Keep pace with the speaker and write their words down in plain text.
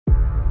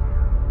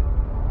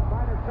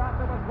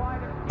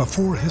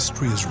Before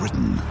history is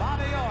written,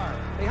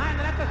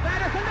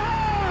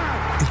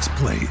 it's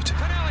played.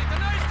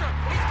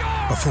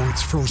 Before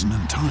it's frozen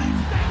in time,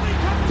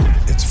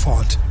 it's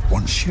fought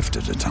one shift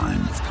at a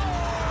time.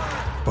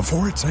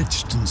 Before it's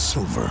etched in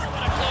silver,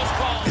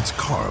 it's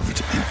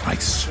carved in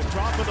ice.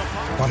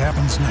 What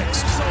happens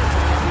next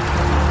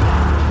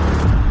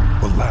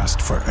will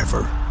last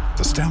forever.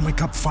 The Stanley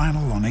Cup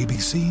Final on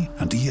ABC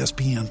and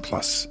ESPN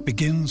Plus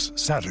begins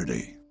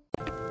Saturday.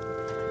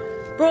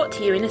 Brought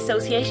to you in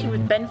association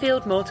with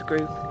Benfield Motor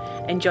Group.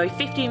 Enjoy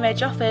 15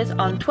 reg offers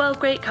on 12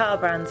 great car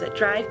brands at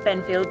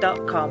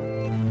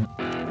drivebenfield.com.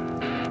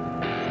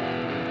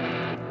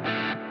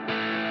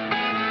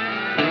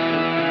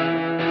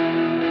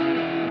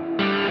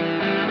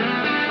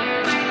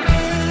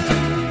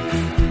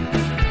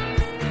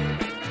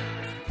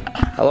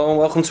 Hello and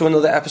welcome to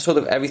another episode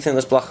of Everything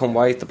That's Black and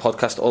White, the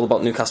podcast all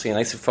about Newcastle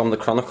United from the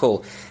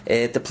Chronicle.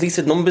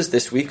 Depleted numbers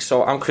this week,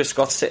 so I'm Chris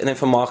Scott sitting in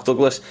for Mark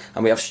Douglas,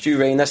 and we have Stu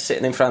Rayner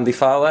sitting in for Andy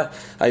Fowler.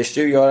 Hi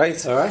Stu, you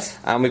alright? Alright.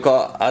 And we've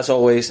got, as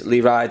always,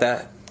 Lee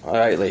Ryder.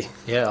 Alright Lee?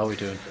 Yeah, how are we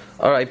doing?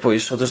 Alright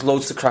boys, so there's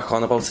loads to crack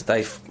on about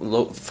today.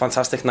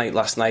 Fantastic night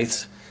last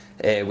night.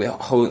 We have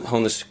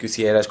Jonas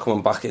Gutierrez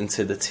coming back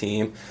into the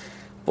team,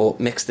 but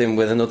mixed in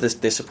with another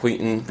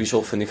disappointing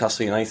result for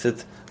Newcastle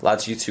United.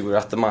 Lads, you two were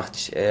at the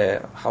match.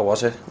 How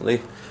was it,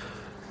 Lee?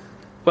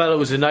 Well, it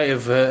was a night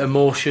of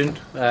emotion.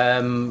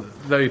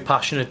 Very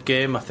passionate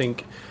game. I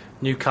think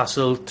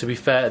Newcastle, to be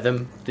fair to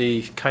them,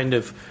 they kind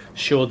of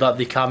showed that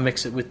they can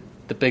mix it with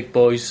the big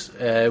boys.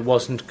 It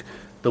wasn't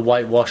the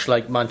whitewash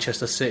like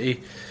Manchester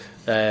City.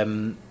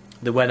 They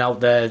went out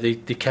there, they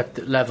kept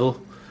it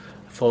level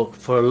for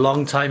a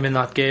long time in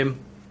that game.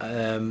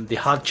 They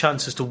had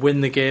chances to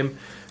win the game.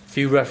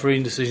 Few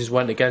refereeing decisions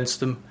went against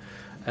them,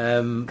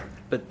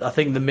 but I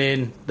think the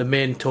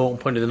main talking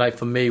point of the night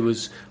for me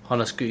was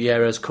Jonas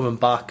Gutierrez coming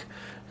back.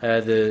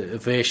 The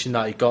ovation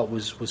that he got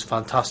was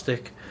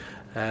fantastic.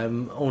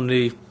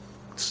 Only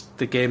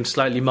the game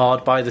slightly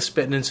marred by the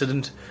spitting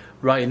incident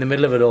right in the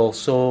middle of it all.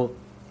 So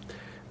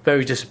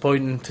very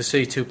disappointing to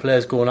see two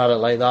players going at it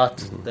like that.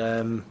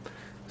 Mm-hmm.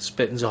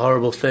 Spitting's a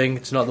horrible thing.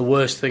 It's not the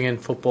worst thing in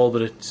football,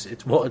 but it's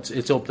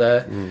up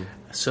there. Mm.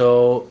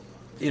 So,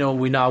 you know,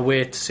 we now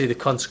wait to see the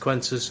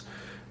consequences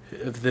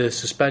of the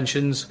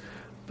suspensions.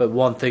 But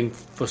one thing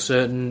for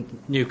certain,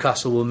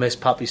 Newcastle will miss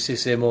Papi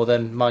Cissé more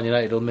than Man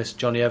United will miss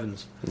Johnny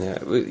Evans.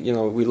 Yeah, we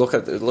look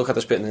at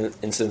the spitting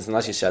incident, and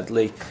as you said,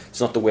 Lee, it's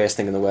not the worst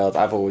thing in the world.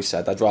 I've always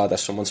said I'd rather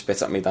someone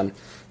spit at me than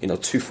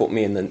 2-foot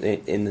me in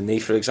the knee,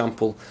 for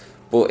example.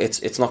 But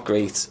it's not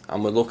great,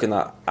 and we're looking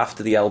at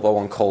after the elbow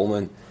on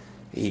Coleman,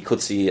 he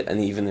could see an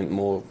even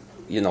more.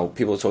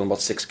 People are talking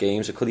about 6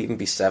 games. It could even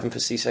be 7 for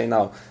Cissé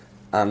now.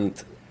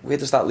 And where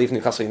does that leave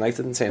Newcastle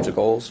United in terms of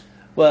goals?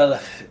 Well,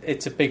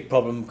 it's a big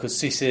problem because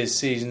Cissé's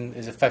season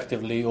is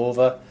effectively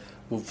over.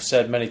 We've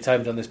said many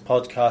times on this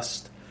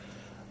podcast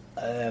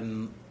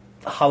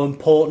how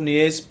important he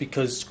is,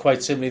 because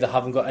quite simply they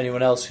haven't got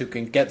anyone else who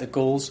can get the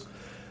goals.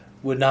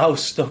 We're now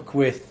stuck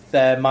with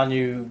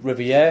Manu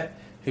Riviere,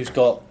 who's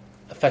got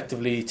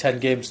effectively 10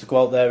 games to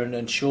go out there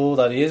and show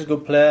that he is a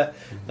good player,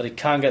 that he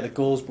can get the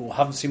goals, but we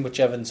haven't seen much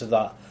evidence of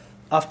that.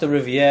 After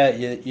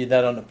Riviere, you're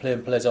then on to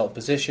playing players out of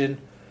position.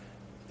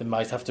 They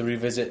might have to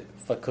revisit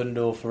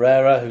Facundo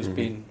Ferreira, who's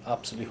been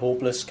absolutely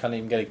hopeless, can't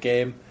even get a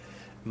game.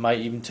 Might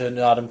even turn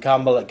to Adam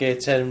Campbell at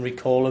Gateshead and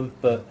recall him.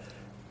 But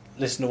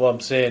listen to what I'm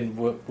saying.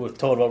 We're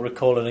talking about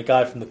recalling a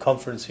guy from the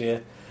conference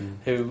here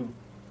who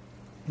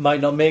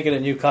might not make it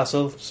at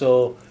Newcastle.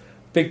 So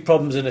big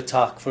problems in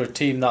attack for a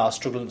team that are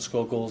struggling to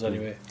score goals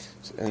anyway.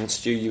 And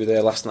Stu, you were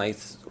there last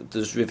night.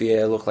 Does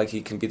Riviere look like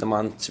he can be the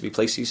man to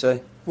replace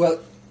Cissé? Well,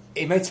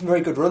 he made some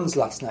very good runs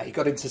last night. He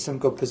got into some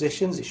good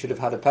positions. He should have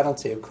had a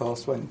penalty, of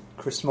course, when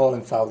Chris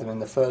Smalling fouled him in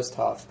the first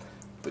half.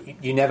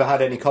 But you never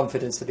had any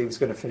confidence that he was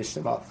going to finish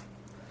them off.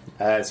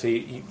 So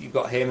you've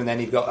got him, and then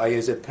you've got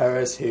Ayoze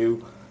Perez,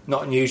 who,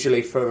 not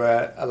unusually for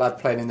a lad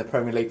playing in the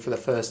Premier League for the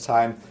first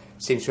time,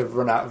 seems to have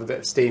run out of a bit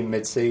of steam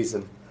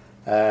mid-season.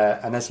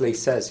 And as Lee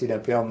says,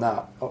 beyond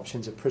that,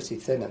 options are pretty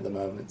thin at the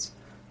moment.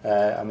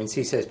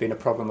 Cissé's been a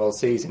problem all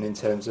season in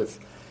terms of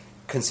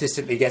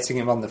consistently getting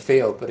him on the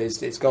field, but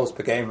his goals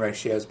per game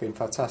ratio has been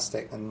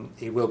fantastic, and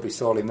he will be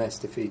sorely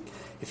missed if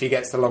he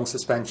gets the long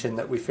suspension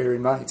that we fear he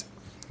might.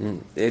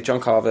 John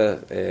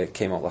Carver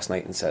came out last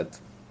night and said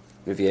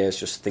Riviere's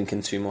just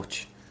thinking too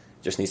much,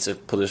 just needs to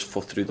put his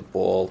foot through the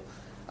ball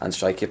and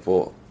strike it.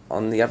 But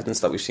on the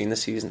evidence that we've seen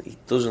this season, he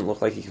doesn't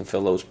look like he can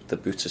fill the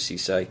boots of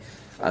Cissé.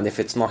 And if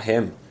it's not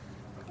him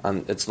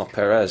and it's not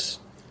Perez,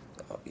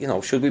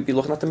 should we be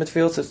looking at the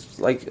midfield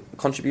to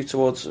contribute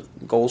towards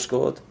goals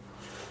scored?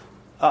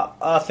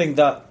 I think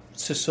that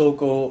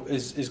Sissoko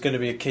is going to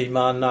be a key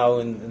man now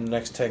in the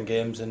next 10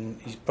 games, and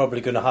he's probably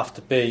going to have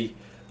to be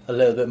a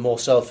little bit more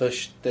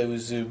selfish. There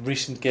was a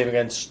recent game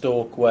against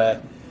Stoke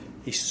where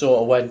he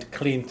sort of went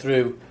clean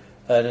through,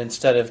 and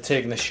instead of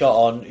taking the shot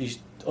on, he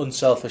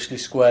unselfishly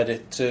squared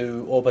it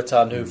to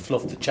Obertan, who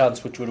fluffed the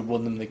chance which would have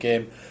won them the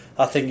game.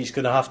 I think he's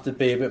going to have to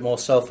be a bit more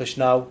selfish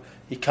now.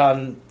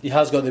 he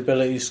has got the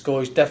ability to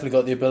score. He's definitely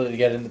got the ability to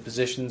get into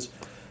positions,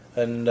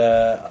 and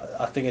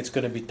I think it's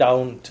going to be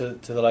down to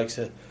the likes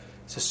of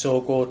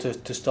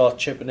Sissoko to start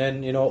chipping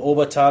in.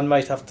 Obertan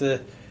might have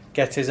to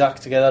get his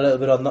act together a little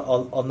bit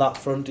on that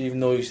front, even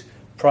though his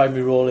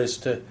primary role is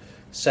to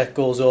set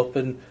goals up.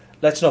 And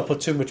let's not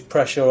put too much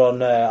pressure on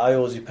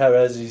Ayoze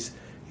Perez.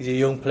 He's a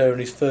young player in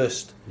his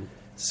first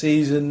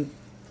season.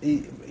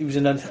 He was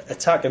an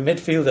attacking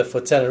midfielder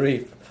for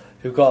Tenerife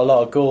who got a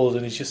lot of goals,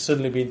 and he's just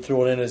suddenly been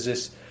thrown in as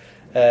this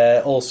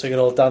all singing,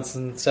 all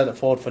dancing centre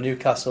forward for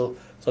Newcastle.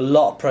 It's a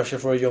lot of pressure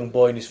for a young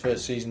boy in his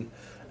first season.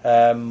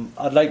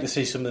 I'd like to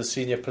see some of the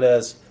senior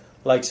players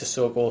like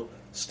Sissoko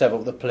step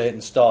up the plate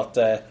and start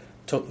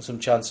tucking some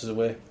chances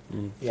away.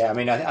 Yeah, I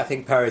mean, I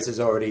think Perez has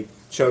already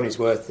shown his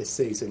worth this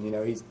season.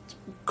 He's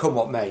come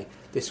what may.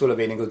 This will have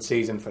been a good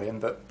season for him,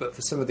 but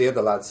for some of the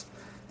other lads,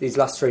 these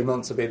last 3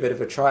 months will be a bit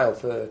of a trial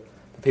for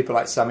people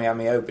like Sammy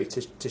Ameobi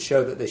to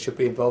show that they should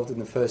be involved in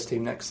the first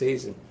team next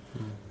season.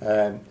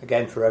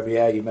 Again, for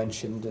Riviere you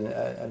mentioned,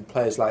 and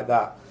players like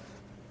that.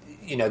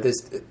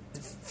 There's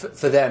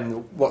for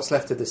them what's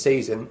left of the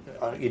season.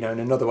 In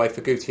another way for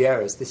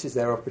Gutierrez, this is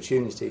their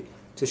opportunity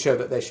to show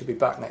that they should be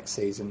back next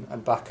season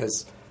and back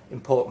as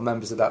important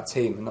members of that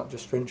team and not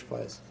just fringe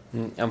players.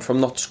 And from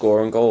not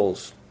scoring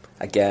goals,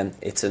 again,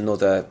 it's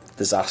another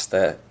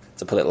disaster,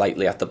 to put it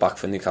lightly, at the back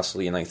for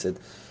Newcastle United.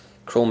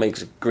 Krul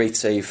makes a great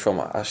save from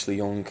Ashley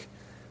Young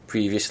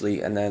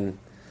previously, and then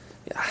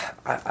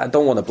I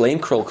don't want to blame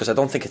Krul because I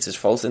don't think it's his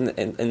fault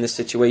in this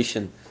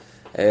situation.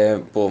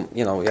 But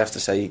you have to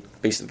say he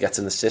basically gets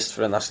an assist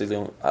for an Ashley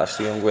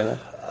Young winner.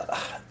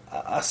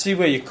 I see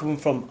where you're coming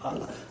from.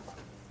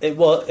 It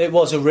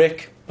was a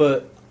rick,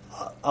 but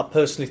I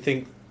personally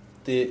think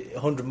the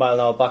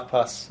 100-mile-an-hour back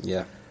pass.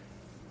 Yeah.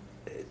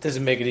 It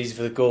doesn't make it easy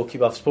for the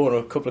goalkeeper. I've spoken to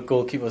a couple of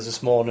goalkeepers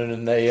this morning,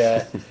 and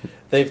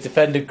they've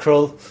defended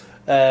Krul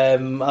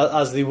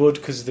as they would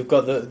because they've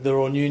got their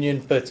own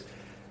union. But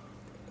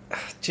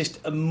just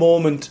a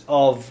moment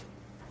of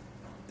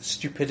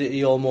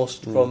stupidity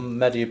almost from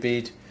Mehdi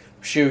Abeid.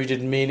 I'm sure he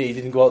didn't mean it. He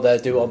didn't go out there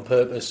and do it on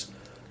purpose.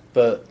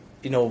 But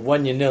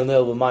when you're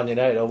 0-0 with Man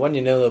United, or when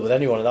you're 0-0 with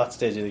anyone at that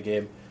stage of the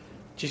game,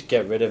 just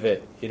get rid of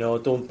it.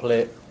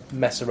 Don't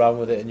mess around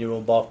with it in your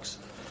own box.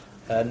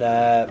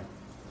 And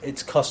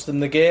it's cost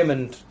them the game,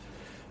 and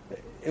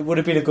it would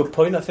have been a good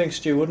point, I think,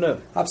 Stu, wouldn't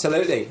it?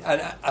 Absolutely.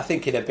 And I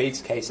think in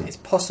Abeid's case, it's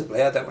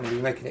possibly, I don't want to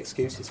be making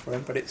excuses for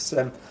him, but it's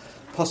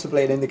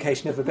possibly an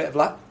indication of a bit of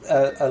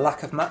a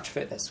lack of match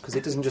fitness, because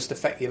it doesn't just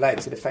affect your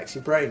legs, it affects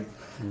your brain.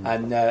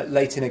 And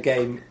late in a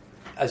game,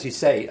 as you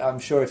say, I'm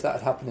sure if that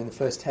had happened in the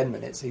first 10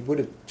 minutes, he would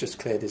have just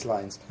cleared his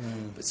lines.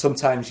 But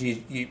sometimes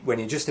you when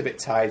you're just a bit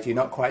tired, you're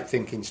not quite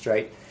thinking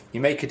straight, you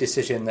make a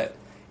decision that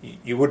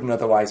you wouldn't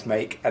otherwise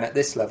make, and at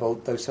this level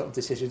those sort of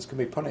decisions can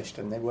be punished,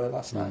 and they were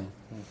last night.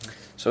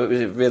 So it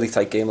was a really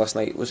tight game last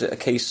night. Was it a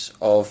case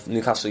of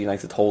Newcastle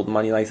United holding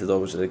Man United, or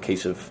was it a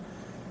case of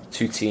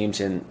two teams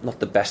in not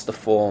the best of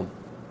form?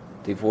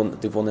 They've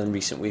won in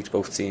recent weeks,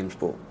 both teams,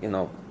 but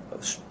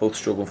both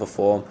struggling for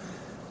form.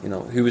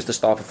 Who was the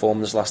star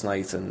performers last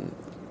night, and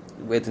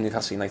where did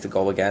Newcastle United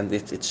go again?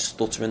 It's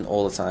stuttering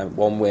all the time.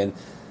 One win,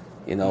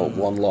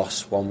 one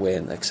loss, one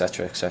win,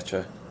 etc.,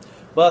 etc.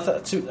 Well,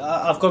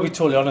 I've got to be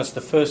totally honest.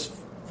 The first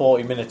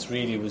 40 minutes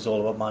really was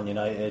all about Man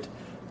United.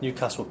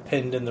 Newcastle were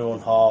pinned in their own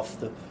half.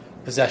 The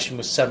possession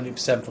was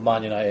 70% for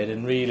Man United,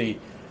 and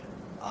really,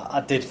 I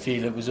did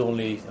feel it was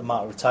only a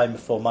matter of time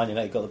before Man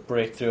United got the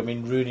breakthrough. I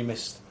mean, Rooney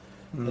missed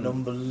an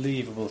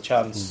unbelievable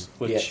chance,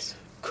 which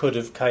could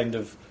have kind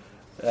of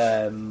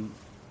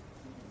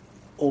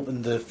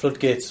opened the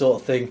floodgates sort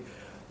of thing.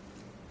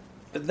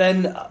 But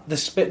then the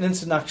spitting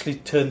incident actually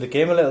turned the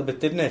game a little bit,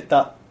 didn't it?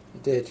 That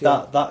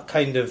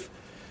kind of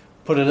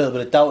put a little bit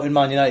of doubt in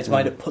Man United's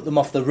mind. It put them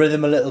off the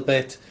rhythm a little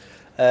bit.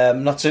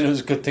 Not saying it was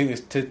a good thing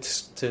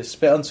to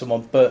spit on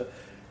someone, but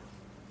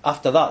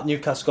after that,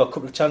 Newcastle got a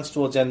couple of chances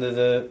towards the end of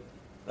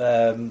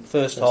the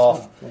first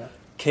half.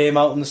 Came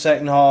out in the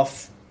second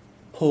half,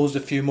 posed a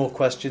few more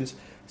questions.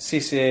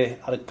 Cisse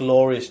had a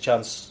glorious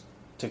chance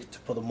to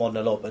put them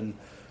 1-0 up and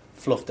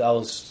fluffed it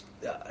out.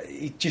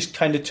 He just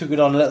kind of took it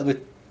on a little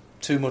bit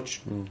too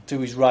much to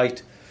his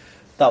right.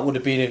 That would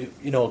have been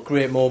a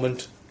great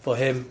moment for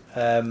him,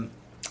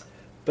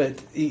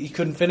 but he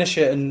couldn't finish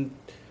it. And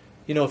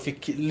if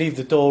you leave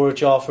the door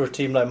ajar for a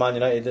team like Man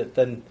United,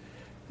 then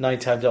 9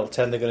 times out of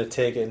 10 they're going to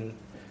take it. And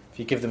if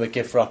you give them a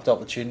gift-wrapped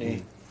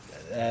opportunity,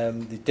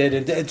 they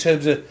did. In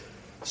terms of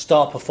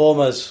star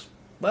performers,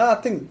 well, I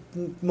think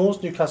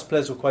most Newcastle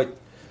players were quite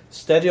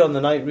steady on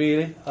the night.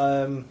 Really,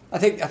 I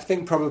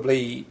think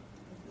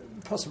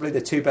possibly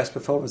the two best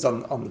performers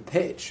on the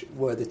pitch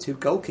were the two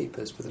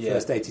goalkeepers for the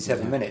first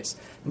 87 minutes.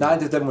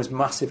 Neither of them was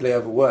massively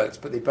overworked,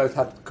 but they both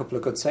had a couple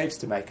of good saves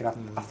to make,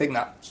 and I think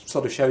that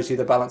sort of shows you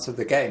the balance of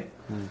the game.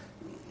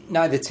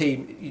 Neither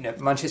team,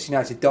 Manchester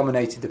United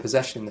dominated the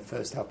possession in the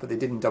first half, but they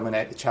didn't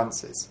dominate the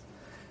chances.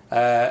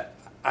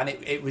 And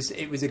it was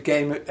a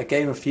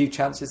game of few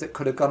chances that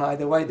could have gone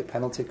either way. The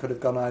penalty could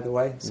have gone either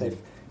way. So if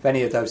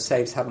any of those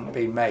saves hadn't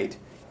been made,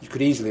 you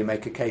could easily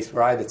make a case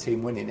for either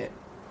team winning it.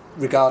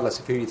 regardless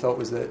of who you thought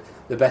was the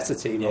better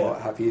team or Yeah.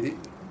 what have you,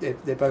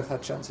 they both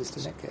had chances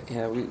to nick it.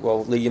 Yeah,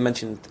 well, Lee, you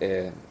mentioned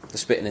the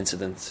spitting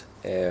incident,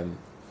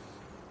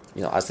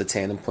 as the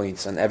turning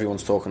point, and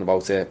everyone's talking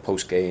about it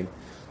post game.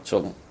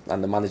 So,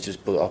 and the managers,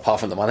 but apart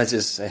from the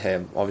managers,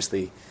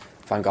 obviously,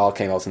 Van Gaal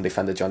came out and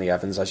defended Johnny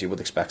Evans as you would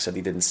expect. Said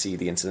he didn't see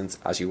the incident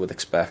as you would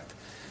expect,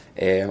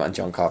 and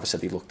John Carver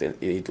said he'd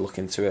look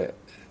into it.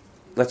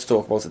 Let's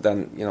talk about it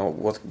then.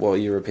 What are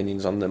your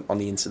opinions on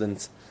the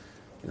incident?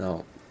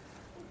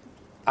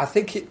 I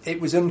think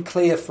it was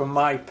unclear from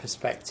my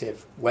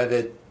perspective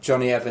whether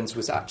Johnny Evans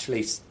was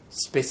actually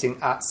spitting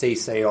at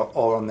Cisse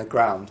or on the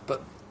ground.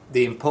 But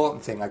the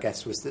important thing, I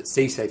guess, was that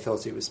Cisse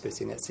thought he was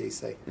spitting at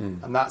Cisse.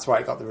 And that's why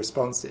it got the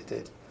response it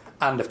did.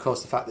 And, of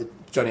course, the fact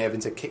that Johnny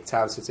Evans had kicked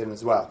out at him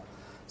as well.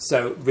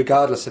 So,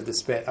 regardless of the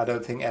spit, I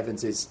don't think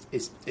Evans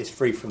is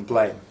free from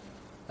blame.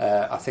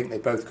 I think they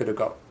both could have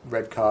got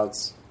red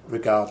cards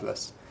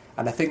regardless.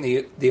 And I think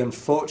the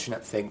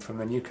unfortunate thing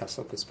from a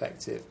Newcastle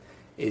perspective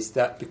is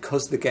that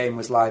because the game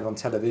was live on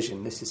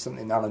television, this is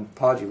something Alan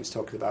Pardew was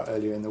talking about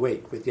earlier in the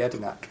week with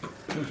Jedinak,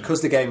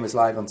 because the game was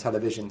live on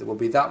television, there will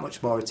be that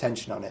much more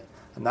attention on it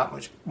and that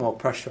much more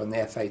pressure on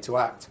the FA to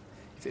act.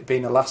 If it had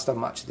been a last on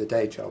match of the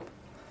day job,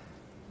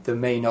 there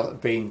may not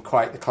have been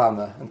quite the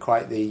clamour and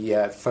quite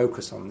the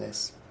focus on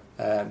this.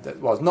 That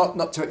was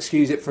not to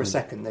excuse it for a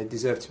second. They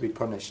deserve to be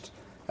punished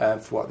for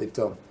what they've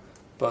done,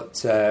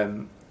 but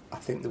I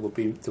think there will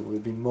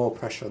be more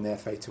pressure on the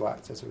FA to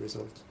act as a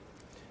result.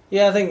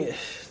 Yeah,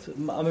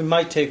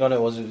 my take on it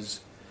was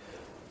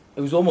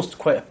almost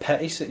quite a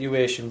petty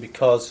situation,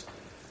 because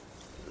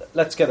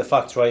let's get the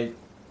facts right.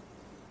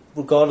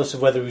 Regardless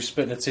of whether he was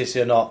spitting at Cisse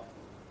or not,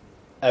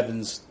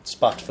 Evans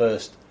spat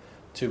first.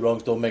 Two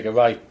wrongs don't make it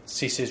right.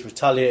 Cisse's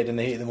retaliated in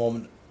the heat of the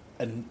moment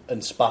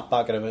and spat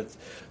back at him.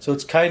 So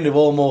it's kind of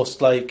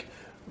almost like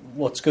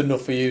what's good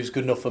enough for you is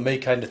good enough for me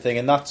kind of thing.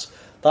 And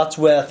that's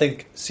where I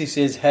think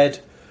Cisse's head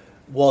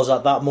was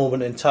at that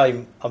moment in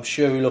time. I'm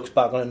sure he looks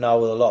back on it now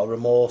with a lot of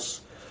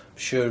remorse. I'm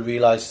sure he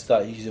realises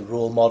that he's a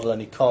role model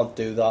and he can't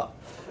do that.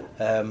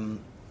 And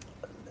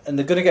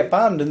they're going to get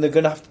banned, and they're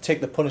going to have to take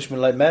the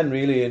punishment like men,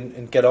 really,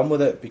 and get on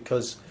with it,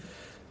 because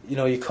you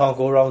can't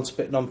go around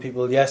spitting on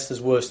people. Yes,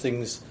 there's worse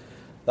things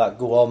that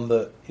go on,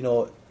 but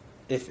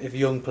if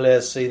young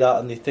players see that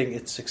and they think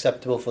it's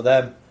acceptable for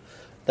them,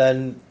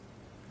 then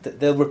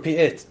they'll repeat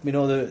it.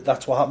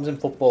 That's what happens in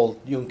football.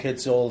 Young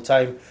kids all the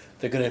time,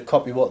 they're going to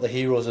copy what the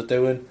heroes are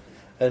doing,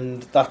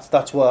 and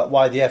that's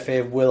why the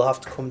FA will have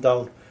to come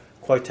down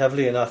quite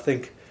heavily. And I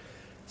think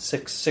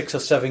 6 or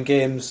 7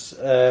 games,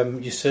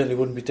 you certainly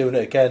wouldn't be doing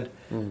it again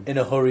in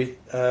a hurry.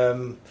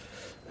 And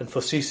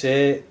for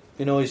Cisse,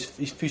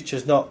 his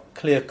future's not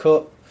clear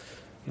cut.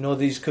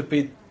 This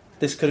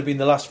could have been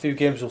the last few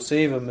games we'll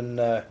see of him,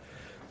 and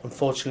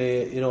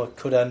unfortunately, it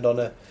could end on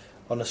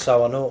a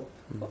sour note.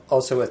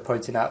 Also worth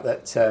pointing out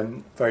that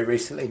very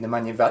recently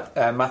Nemanja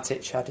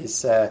Matic had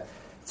his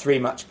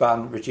 3-match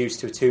ban reduced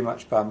to a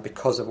 2-match ban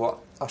because of what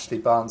Ashley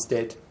Barnes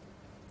did,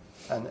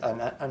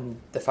 and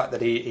the fact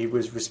that he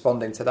was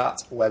responding to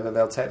that. Whether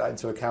they'll take that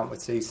into account with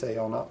Cisse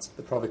or not,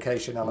 the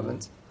provocation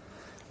element,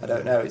 I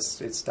don't know.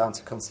 It's down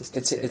to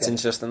consistency. It's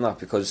interesting that,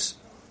 because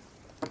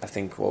I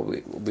think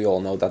we all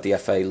know that the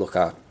FA look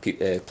at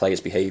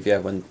players' behaviour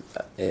when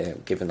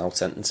giving out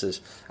sentences,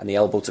 and the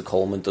elbow to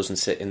Coleman doesn't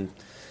sit in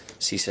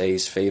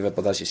Cisse's favour,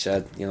 but as you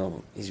said,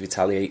 he's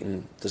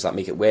retaliating. Does that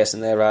make it worse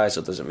in their eyes,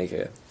 or does it make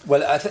it?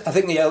 Well, I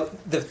think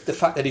the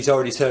fact that he's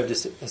already served a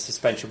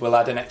suspension will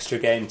add an extra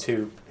game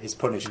to his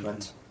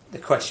punishment. The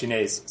question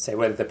is, say,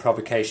 whether the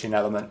provocation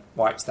element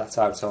wipes that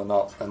out or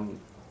not,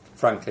 and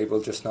frankly,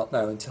 we'll just not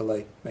know until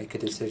they make a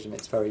decision.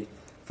 It's very,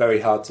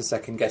 very hard to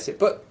second guess it.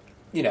 But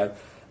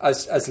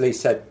as Lee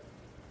said,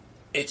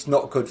 it's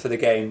not good for the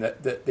game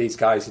that these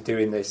guys are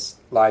doing this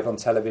live on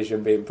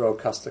television, being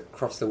broadcast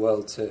across the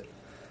world to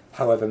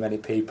however many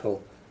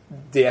people.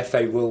 The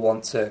FA will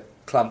want to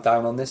clamp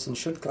down on this, and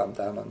should clamp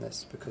down on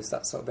this, because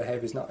that sort of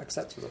behaviour is not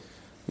acceptable.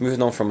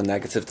 Moving on from a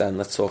negative then,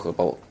 let's talk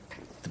about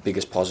the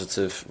biggest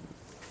positive.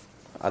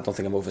 I don't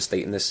think I'm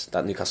overstating this,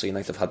 that Newcastle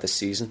United have had this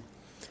season.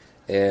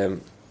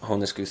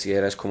 Jonas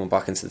Gutierrez coming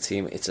back into the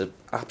team, it's an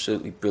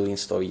absolutely brilliant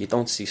story. You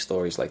don't see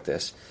stories like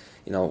this.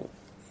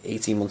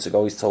 18 months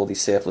ago he's told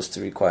he's surplus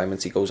to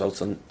requirements. He goes out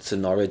to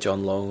Norwich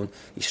on loan.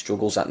 He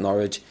struggles at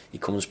Norwich. He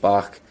comes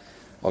back.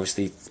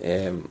 Obviously,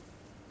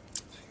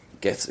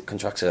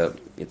 contracts a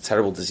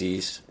terrible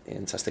disease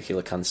in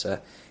testicular cancer.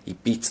 He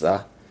beats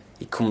that.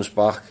 He comes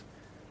back,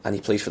 and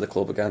he plays for the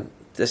club again.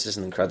 This is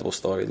an incredible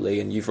story, Lee,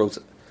 and you've wrote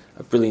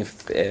a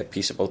brilliant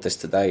piece about this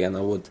today, and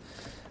I would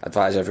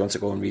advise everyone to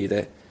go and read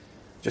it.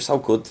 Just how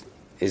good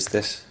is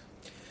this?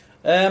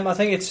 I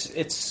think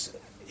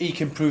he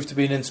can prove to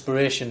be an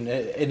inspiration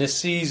in a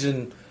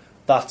season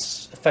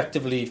that's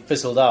effectively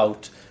fizzled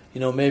out.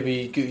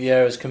 Maybe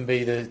Gutierrez can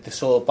be the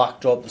sort of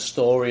backdrop, the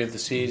story of the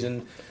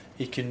season.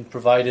 He can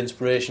provide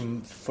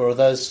inspiration for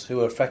others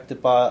who are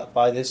affected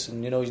by this,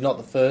 and he's not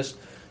the first,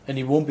 and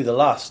he won't be the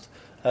last.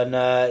 And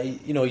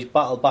he's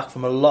battled back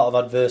from a lot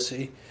of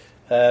adversity.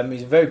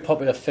 He's a very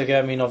popular figure.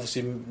 I mean,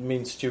 obviously, me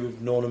and Stu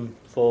have known him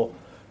for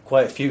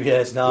quite a few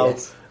years now.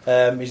 Yes.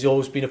 He's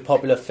always been a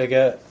popular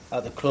figure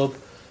at the club.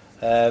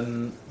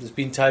 There's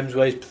been times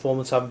where his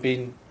performance haven't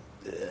been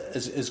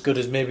as good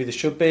as maybe they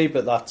should be,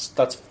 but that's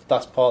part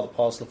of the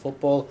parcel of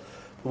football.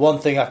 The one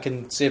thing I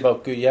can say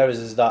about Gutierrez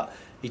is that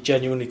he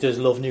genuinely does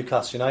love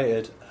Newcastle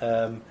United. He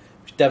was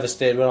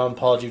devastated when Alan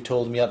Pardew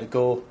told him he had to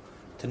go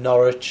to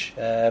Norwich.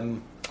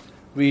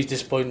 Really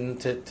disappointing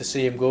to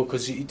see him go,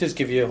 because he does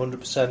give you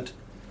 100%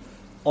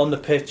 on the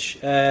pitch,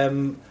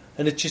 and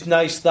it's just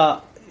nice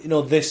that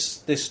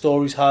this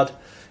story's had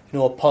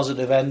a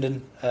positive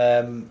ending,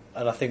 and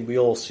I think we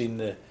all seen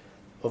the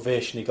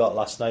ovation he got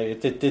last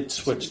night. It did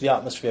switch the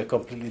atmosphere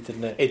completely,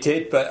 didn't it? It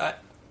did, but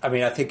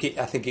I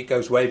think it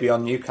goes way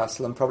beyond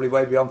Newcastle and probably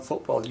way beyond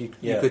football. You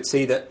could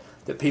see that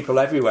people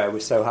everywhere were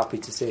so happy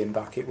to see him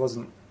back. It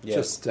wasn't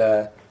just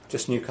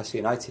Newcastle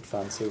United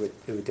fans who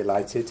were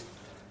delighted.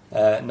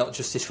 Not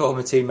just his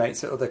former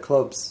teammates at other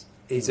clubs.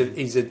 He's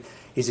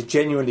a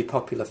genuinely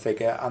popular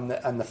figure,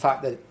 and the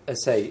fact that,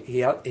 as I say,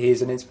 he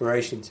is an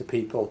inspiration to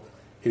people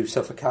who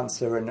suffer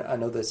cancer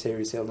and other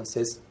serious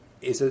illnesses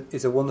is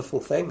a wonderful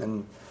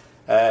thing.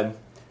 And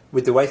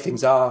with the way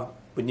things are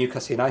with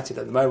Newcastle United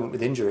at the moment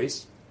with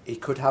injuries, he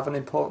could have an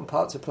important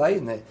part to play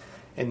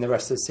in the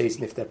rest of the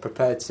season if they're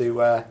prepared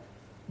to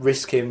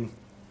risk him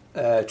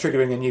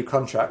triggering a new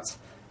contract.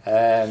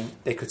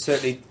 They could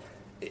certainly.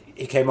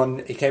 He came on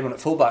at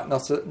fullback,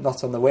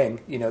 not on the wing.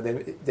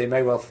 They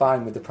may well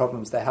find with the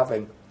problems they're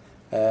having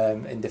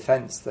in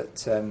defence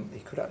that he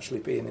could actually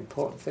be an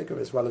important figure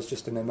as well as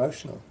just an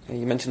emotional.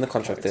 You mentioned the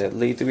contract there,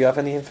 Lee. Do we have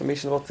any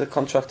information about the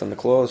contract and the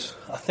clause?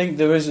 I think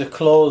there is a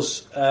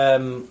clause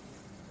on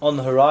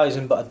the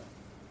horizon, but I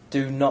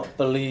do not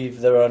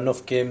believe there are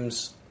enough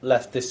games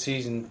left this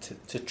season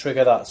to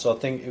trigger that. So I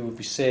think it would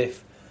be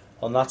safe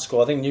on that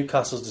score. I think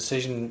Newcastle's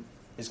decision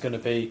is going to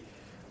be,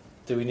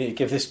 do we need to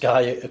give this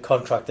guy a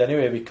contract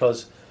anyway?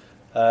 Because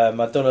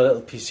I've done a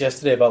little piece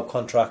yesterday about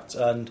contracts,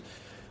 and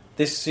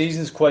this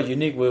season's quite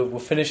unique. We're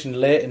finishing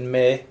late in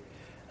May.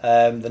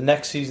 The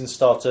next season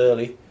starts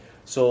early.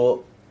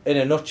 So, in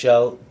a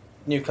nutshell,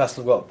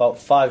 Newcastle have got about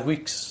 5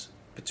 weeks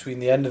between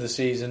the end of the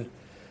season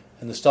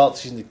and the start of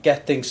the season to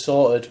get things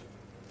sorted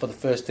for the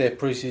first day of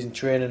pre-season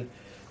training,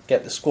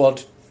 get the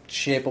squad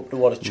shape up to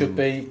what it should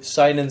be,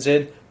 signings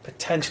in,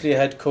 potentially a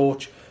head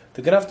coach.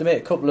 They're going to have to make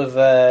a couple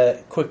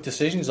of quick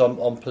decisions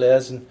on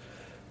players, and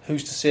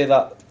who's to say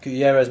that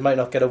Gutierrez might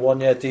not get a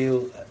 1-year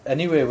deal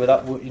anyway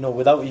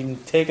without even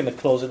taking the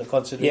clause into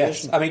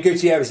consideration. Yes, I mean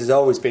Gutierrez has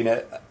always been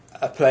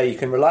a player you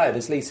can rely on.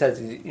 As Lee said,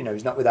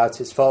 he's not without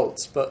his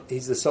faults, but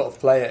he's the sort of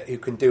player who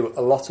can do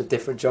a lot of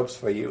different jobs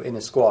for you in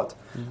a squad,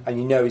 and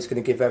he's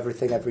going to give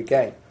everything every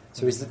game.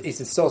 So he's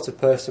the sort of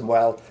person,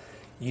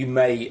 you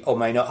may or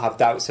may not have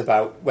doubts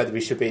about whether he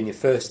should be in your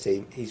first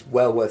team. He's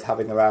well worth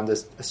having around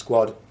a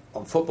squad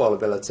on football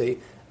ability,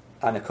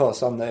 and of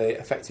course on the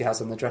effect he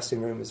has on the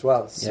dressing room as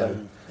well.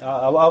 So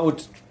I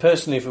would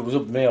personally, if it was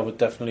up to me, I would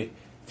definitely,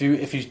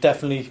 if he's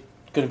definitely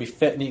going to be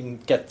fit and he can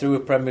get through a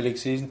Premier League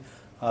season,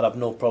 I'd have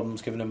no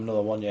problems giving him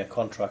another 1-year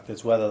contract.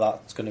 It's whether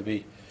that's going to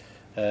be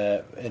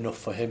enough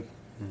for him.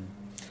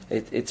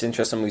 It's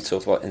interesting. We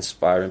talked about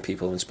inspiring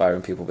people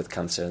with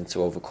cancer and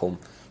to overcome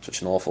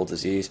such an awful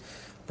disease,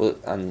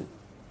 and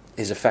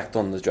his effect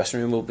on the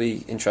dressing room will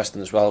be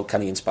interesting as well.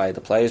 Can he inspire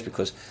the players?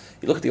 Because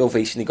you look at the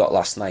ovation he got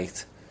last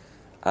night,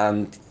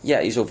 and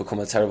he's overcome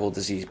a terrible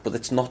disease, but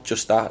it's not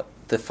just that.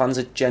 The fans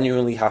are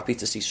genuinely happy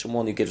to see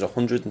someone who gives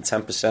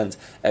 110%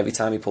 every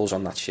time he pulls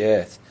on that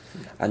shirt.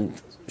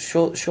 And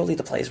surely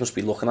the players must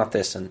be looking at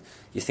this, and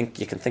you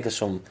can think of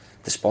some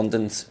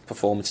despondent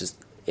performances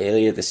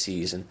earlier this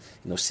season,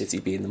 City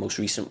being the most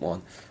recent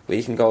one, where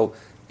you can go,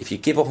 if you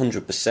give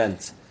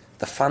 100%,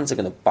 the fans are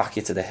going to back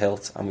you to the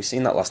hilt, and we've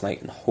seen that last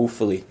night, and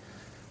hopefully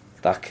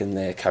that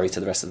can carry to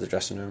the rest of the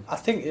dressing room. I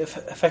think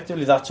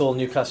effectively that's all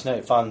Newcastle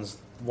United fans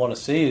want to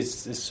see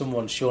is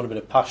someone showing a bit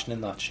of passion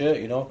in that shirt.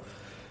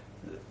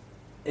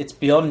 It's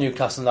beyond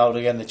Newcastle now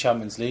to get in the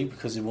Champions League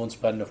because they won't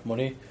spend enough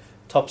money.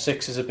 Top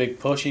 6 is a big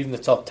push, even the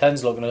top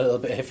 10's looking a little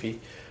bit iffy.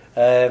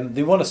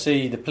 They want to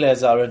see the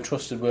players that are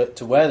entrusted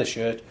to wear the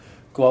shirt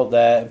go out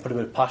there and put a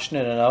bit of passion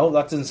in, and I hope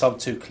that doesn't sound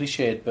too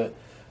cliched, but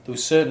there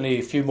was certainly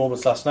a few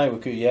moments last night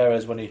with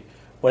Gutierrez when he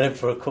went in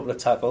for a couple of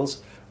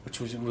tackles, which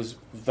was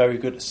very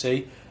good to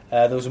see.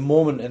 There was a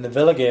moment in the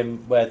Villa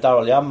game where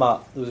Daryl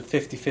Janmaat, there was a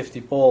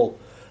 50-50 ball,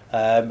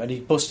 and he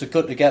busted a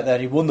gut to get there,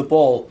 and he won the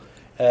ball.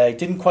 He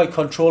didn't quite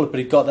control it, but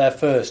he got there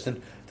first,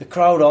 and the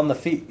crowd on the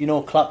feet,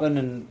 clapping,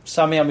 and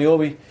Sammy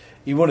Amiobi,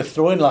 he won a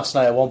throw-in last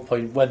night at one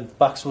point when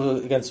backs were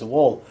against the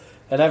wall,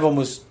 and everyone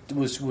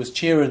was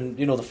cheering,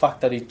 the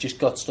fact that he just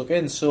got stuck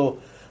in.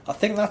 So I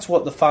think that's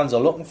what the fans are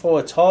looking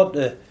for. It's hard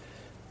to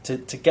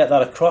get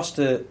that across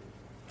to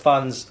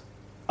fans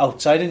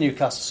outside of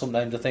Newcastle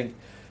sometimes. I think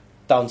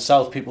down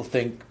south people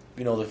think,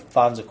 the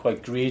fans are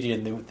quite greedy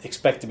and they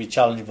expect to be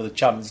challenging for the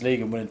Champions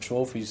League and winning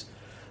trophies.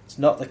 It's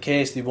not the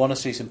case. They want to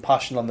see some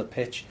passion on the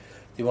pitch.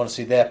 They want to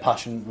see their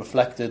passion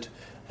reflected,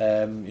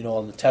 on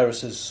the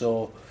terraces.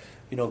 So,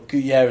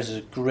 Gutierrez is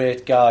a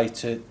great guy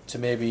to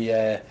maybe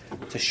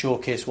to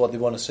showcase what they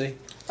want to see.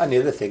 And the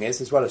other thing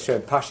is, as well as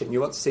showing passion, you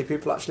want to see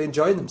people actually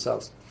enjoying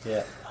themselves.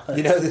 Yeah.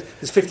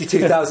 There's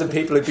 52,000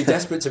 people who'd be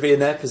desperate to be in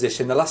their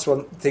position. The last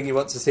thing you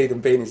want to see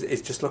them being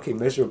is just looking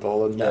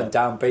miserable and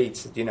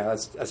downbeat.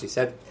 As you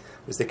said,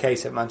 was the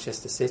case at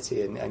Manchester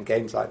City and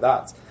games like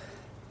that.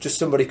 Just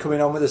somebody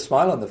coming on with a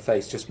smile on their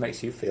face just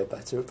makes you feel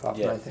better, apart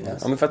from anything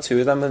else. And we've had two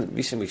of them in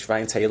recent weeks.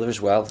 Ryan Taylor as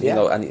well.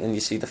 And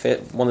you see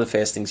one of the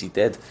first things he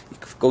did, he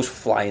goes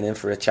flying in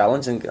for a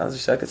challenge, and as I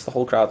said, gets the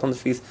whole crowd on the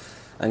feet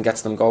and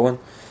gets them going.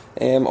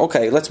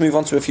 Okay, let's move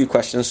on to a few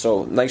questions.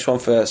 So nice one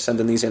for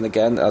sending these in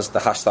again as the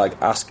hashtag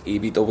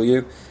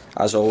AskEBW,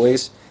 as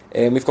always.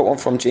 We've got one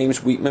from James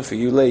Wheatman for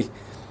you, Lee.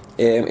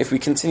 If we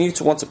continue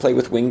to want to play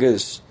with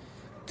wingers,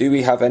 do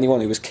we have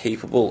anyone who is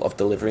capable of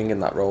delivering in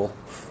that role?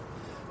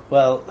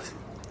 Well,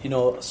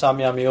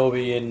 Sammy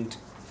Amiobi and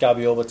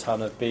Gabby Obertan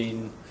have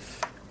been,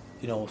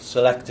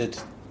 selected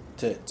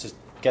to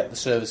get the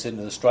service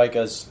into the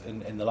strikers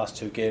in the last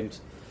two games.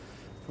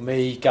 For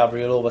me,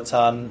 Gabriel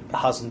Obertan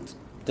hasn't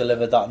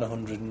delivered that in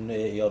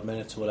 180 odd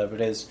minutes or whatever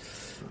it is.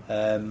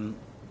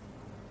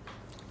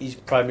 His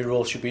primary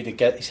role should be to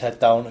get his head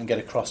down and get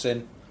a cross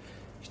in.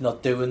 He's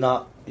not doing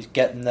that. He's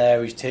getting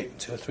there. He's taking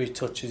 2 or 3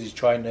 touches. He's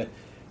trying to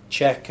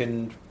check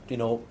and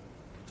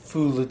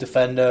fool the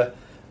defender.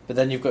 But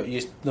then you've got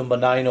your number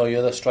 9 or your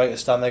other striker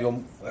stand there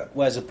going,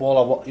 "Where's the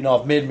ball?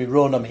 I've made me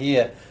run. I'm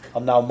here.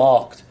 I'm now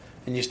marked,"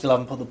 and you still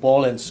haven't put the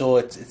ball in. So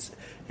it's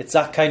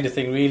that kind of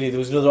thing, really. There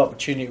was another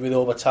opportunity with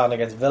Obertan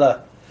against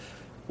Villa,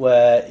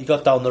 where he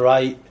got down the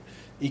right,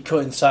 he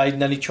cut inside,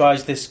 and then he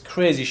tries this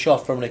crazy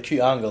shot from an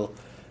acute angle,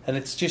 and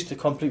it's just a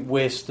complete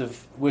waste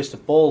of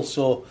ball.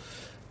 So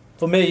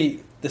for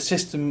me, the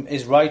system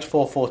is right,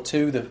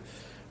 4-4-2.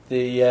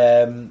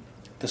 The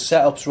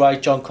setup's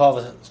right. John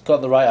Carver's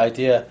got the right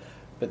idea,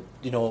 but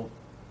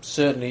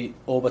certainly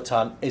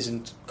Obertan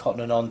isn't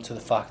cottoning on to the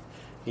fact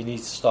he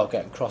needs to start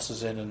getting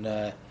crosses in,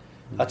 and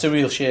that's a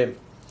real shame.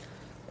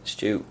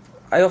 Stu,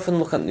 I often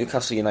look at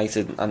Newcastle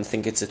United and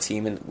think it's a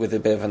team with a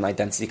bit of an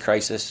identity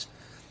crisis.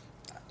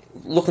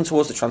 Looking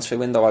towards the transfer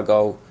window, I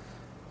go,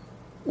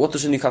 what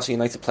does a Newcastle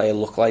United player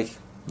look like?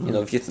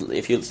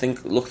 If you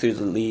look through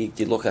the league,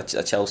 you look at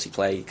a Chelsea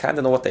player, you kind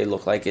of know what they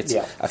look like. It's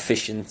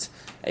efficient,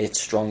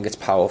 it's strong, it's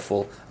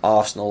powerful.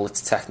 Arsenal,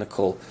 it's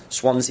technical.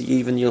 Swansea,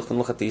 even, you can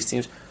look at these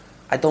teams.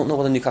 I don't know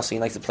what a Newcastle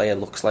United player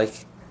looks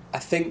like. I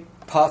think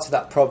part of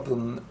that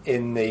problem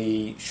in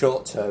the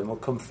short term will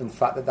come from the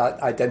fact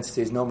that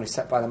identity is normally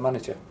set by the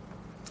manager.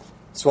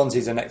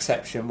 Swansea's an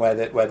exception where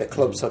the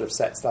club sort of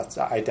sets that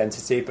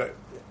identity, but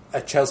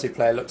a Chelsea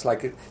player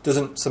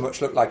doesn't so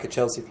much look like a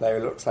Chelsea player,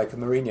 it looks like a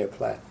Mourinho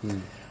player.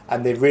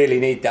 And they really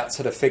need that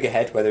sort of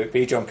figurehead, whether it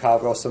be John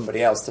Carver or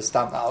somebody else, to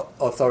stamp that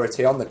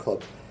authority on the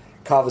club.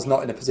 Carver's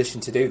not in a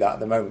position to do that at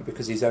the moment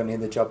because he's only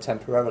in the job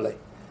temporarily.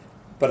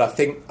 But I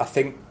think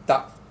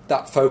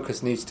that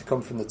focus needs to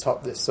come from the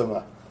top this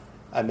summer,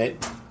 and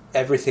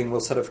everything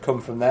will sort of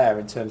come from there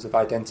in terms of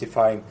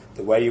identifying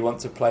the way you want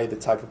to play, the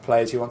type of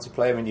players you want to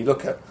play. I mean, you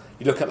look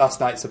at last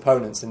night's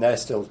opponents, and they're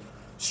still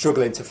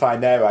struggling to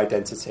find their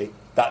identity.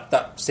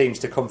 That seems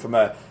to come from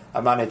a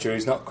manager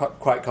who's not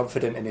quite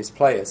confident in his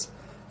players.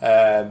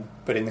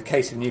 But in the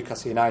case of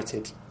Newcastle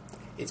United,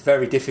 it's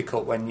very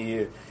difficult when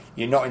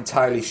you're not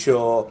entirely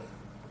sure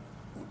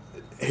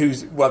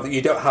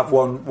you don't have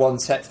one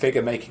set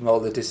figure making all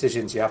the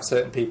decisions. You have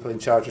certain people in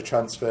charge of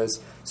transfers,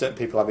 certain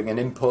people having an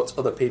input,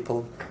 other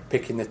people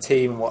picking the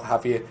team, what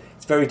have you.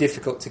 It's very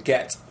difficult to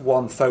get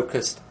one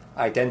focused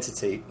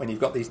identity when you've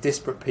got these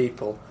disparate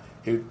people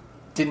who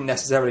didn't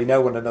necessarily know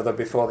one another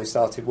before they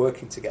started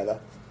working together,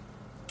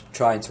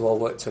 trying to all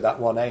work to that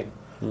one aim.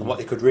 And what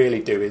they could really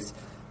do is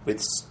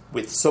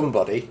with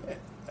somebody,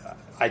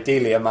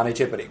 ideally a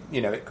manager, but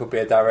it could be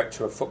a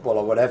director of football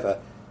or whatever,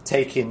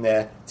 taking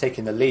the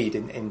lead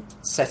in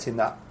setting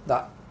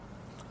that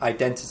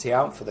identity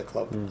out for the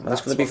club. And that's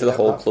going to be for the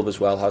whole club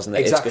as well, hasn't it?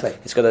 Exactly.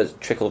 It's got to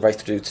trickle right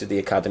through to the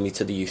academy,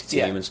 to the youth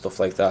team and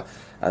stuff like that.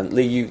 And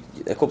Lee, you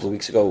a couple of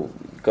weeks ago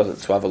got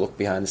to have a look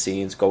behind the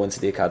scenes, go into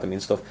the academy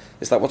and stuff.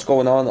 Is that what's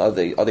going on? Are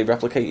they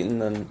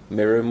replicating and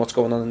mirroring what's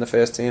going on in the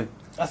first team?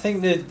 I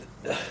think that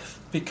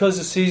because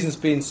the season's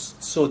been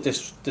so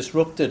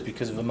disrupted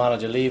because of a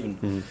manager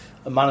leaving,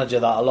 a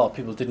manager that a lot of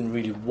people didn't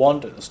really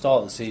want at the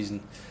start of the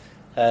season,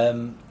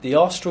 they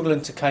are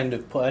struggling to kind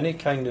of put any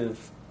kind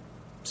of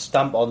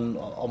stamp on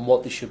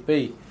what they should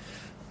be.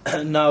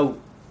 Now,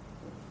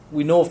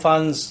 we know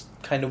fans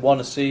kind of want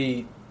to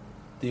see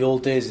the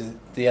old days of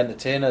the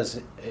entertainers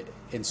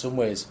in some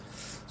ways.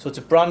 So it's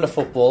a brand of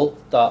football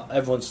that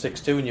everyone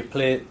sticks to, and you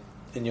play it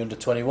in your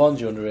under-21s,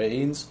 your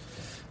under-18s.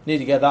 You need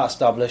to get that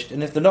established.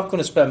 And if they're not going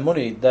to spend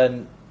money,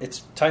 then it's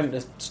time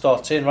to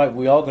start saying, right,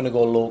 we are going to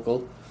go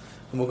local,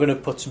 and we're going to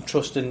put some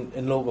trust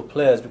in local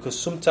players, because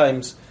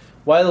sometimes,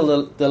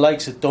 while the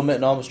likes of Dummett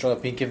and Armstrong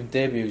have been given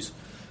debuts,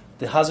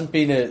 there hasn't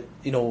been a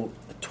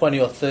 20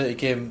 or 30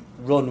 game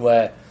run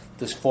where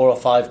there's 4 or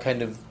 5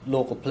 kind of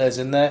local players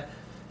in there.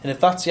 And if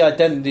that's the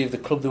identity of the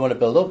club they want to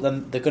build up,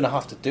 then they're going to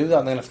have to do that,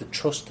 and they're going to have to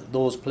trust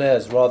those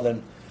players rather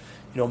than,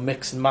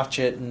 mix and match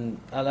it. And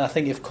I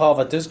think if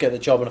Carver does get the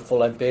job on a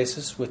full-time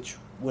basis, which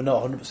we're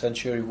not 100%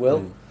 sure he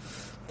will,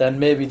 then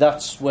maybe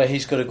that's where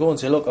he's got to go and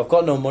say, look, I've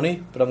got no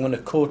money, but I'm going to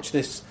coach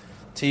this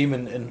team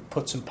and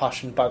put some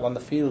passion back on the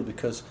field,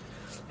 because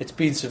it's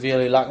been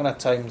severely lacking at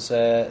times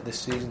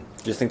this season.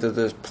 Do you think that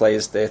there's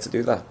players there to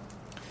do that?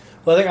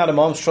 Well, I think Adam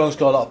Armstrong's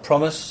got a lot of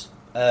promise.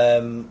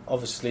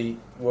 Obviously,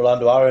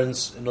 Rolando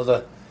Aaron's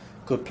another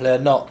good player,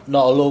 not a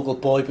local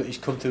boy, but he's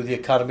come through the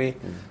academy,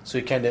 so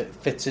he kind of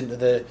fits into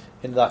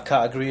that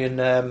category.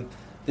 And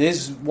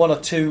there's one or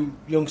two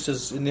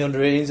youngsters in the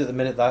under-18s at the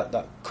minute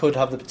that could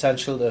have the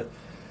potential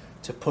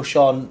to push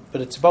on, but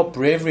it's about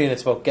bravery and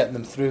it's about getting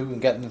them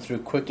through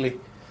quickly,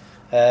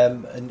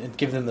 and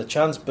giving them the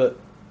chance. But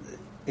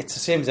it's the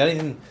same as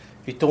anything.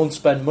 If you don't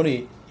spend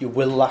money, you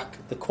will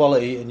lack the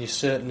quality, and you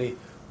certainly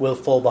will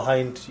fall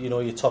behind,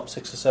 your top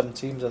 6 or 7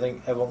 teams. I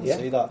think everyone can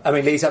see that. I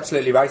mean, Lee's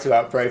absolutely right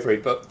about bravery,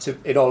 but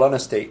in all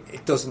honesty,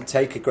 it doesn't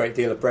take a great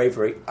deal of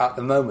bravery at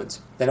the moment.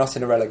 They're not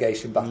in a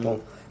relegation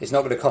battle. It's not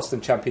going to cost them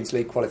Champions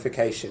League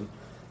qualification.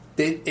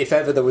 If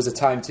ever there was a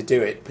time to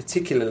do it,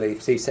 particularly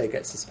if Cisse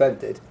gets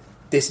suspended,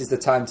 this is the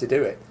time to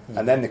do it.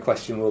 And then the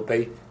question will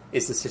be,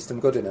 is the system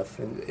good enough?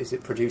 And is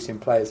it producing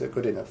players that are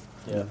good enough?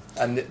 Yeah.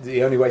 And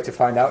the only way to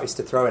find out is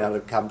to throw in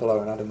Adam Campbell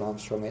or an Adam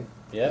Armstrong in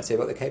and see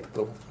what they're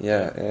capable of.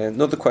 Yeah.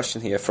 Another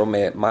question here from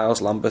Miles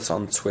Lambert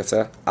on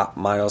Twitter,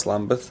 @Miles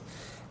Lambert.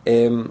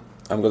 I'm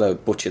going to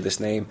butcher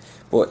this name,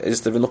 but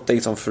is there an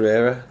update on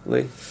Ferreira,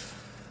 Lee?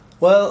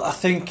 Well, I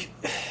think,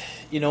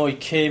 he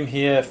came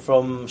here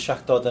from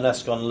Shakhtar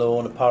Donetsk on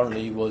loan.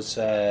 Apparently he was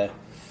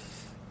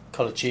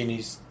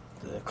Colaccini's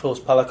close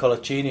pal of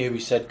Colaccini, who he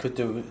said could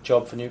do a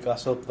job for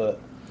Newcastle, but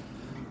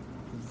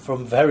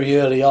from very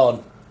early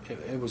on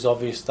it was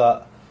obvious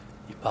that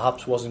he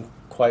perhaps wasn't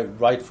quite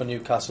right for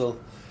Newcastle.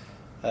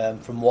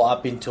 From what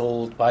I've been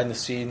told behind the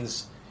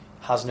scenes,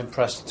 hasn't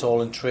impressed at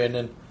all in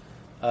training,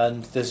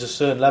 and there's a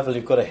certain level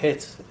you've got to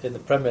hit in the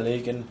Premier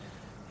League, and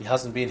he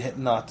hasn't been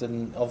hitting that,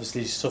 and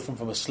obviously he's suffering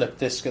from a slip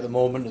disc at the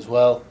moment as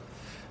well.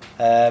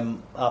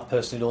 I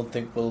personally don't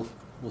think we'll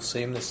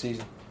see him this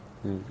season.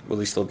 Will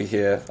he still be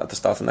here at the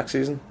start of next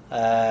season?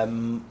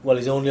 Well,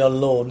 he's only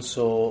on loan,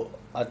 so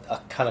I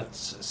cannot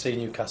see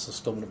Newcastle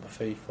stumbling up a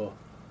fee for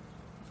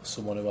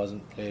someone who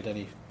hasn't played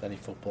any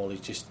football.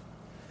 He's just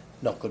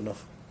not good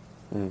enough.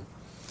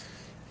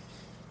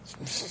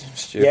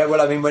 Yeah,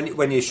 well, I mean,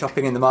 when you're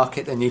shopping in the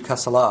market, then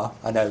Newcastle are.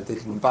 I know they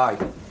didn't buy.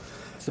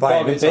 It's a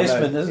bargain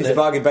basement, isn't it? It's a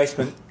bargain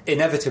basement.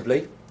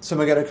 Inevitably,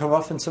 some are going to come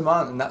off and some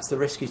aren't, and that's the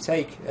risk you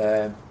take.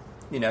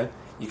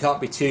 You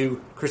can't be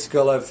too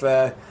critical of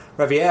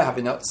Revier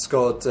having not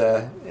scored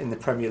in the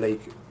Premier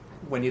League.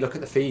 When you look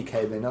at the fee he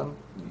came in on,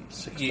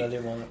 $6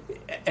 million.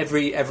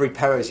 Every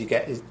Perez you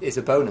get is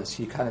a bonus.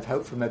 You kind of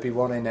hope for maybe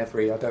one in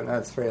every,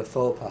 3 or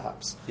 4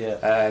 perhaps.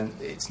 Yeah.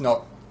 It's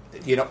not,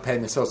 you're not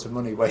paying the sort of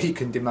money where you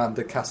can demand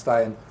a cast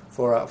iron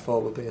 4 out of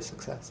 4 will be a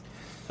success.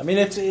 I mean,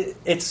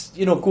 it's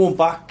going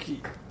back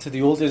to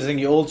the old days. I think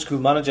your old school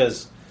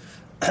managers,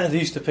 they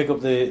used to pick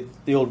up the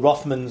old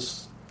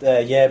Rothman's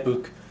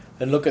yearbook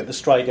and look at the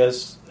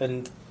strikers,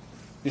 and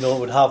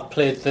would have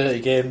played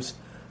 30 games,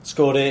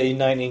 scored 18,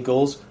 19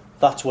 goals.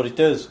 That's what he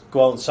does.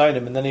 Go out and sign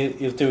him, and then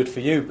he'll do it for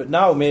you. But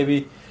now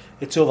maybe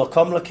it's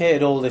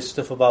overcomplicated, all this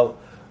stuff about,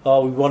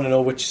 we want to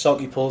know which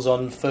sock he pulls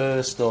on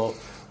first, or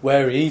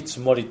where he eats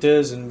and what he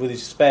does, and with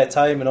his spare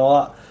time and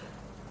all that.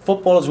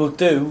 Footballers will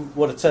do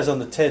what it says on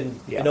the tin.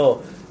 Yeah.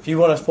 If you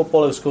want a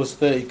footballer who scores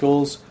 30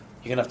 goals,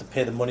 you're going to have to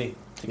pay the money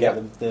to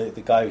get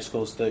the guy who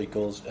scores 30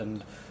 goals.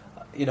 And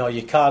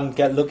you can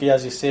get lucky,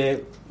 as you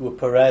say, with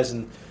Perez,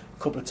 and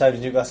a couple of times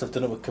Newcastle have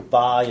done it with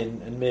Cabaye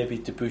and maybe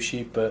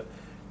Debuchy, but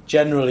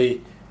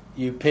generally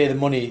you pay the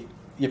money,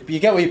 you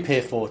get what you pay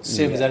for. It's the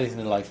same as anything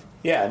in life.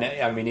 Yeah, and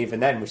I mean, even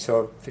then we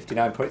saw a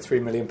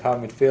 £59.3 million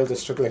midfielder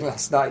struggling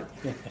last night.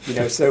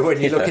 So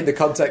when you look in the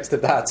context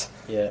of that,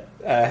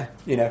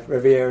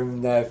 Revier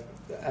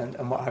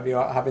and what have you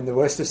are having the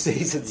worst of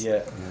seasons. Yeah,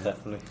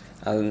 definitely.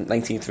 And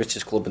 19th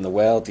richest club in the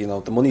world.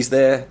 The money's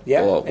there.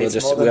 Yeah,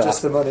 it's more than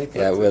just the money.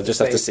 Yeah, we'll just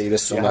have to see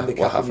this summer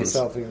what happens.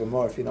 Yourself even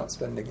more if you're not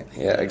spending it.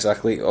 Yeah,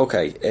 exactly.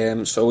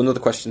 Okay, so another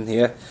question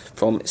here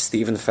from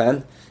Stephen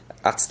Fenn,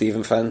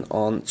 @Stephen Fenn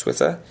on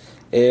Twitter.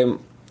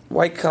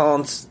 Why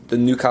can't the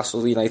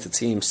Newcastle United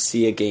team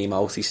see a game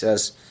out? He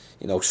says,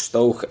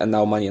 Stoke and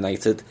now Man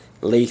United,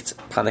 late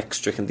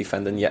panic-stricken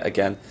defending yet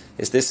again.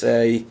 Is this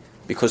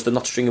because they're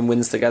not stringing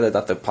wins together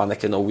that they're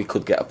panicking, we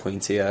could get a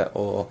point here,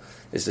 or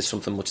is there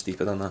something much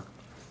deeper than that?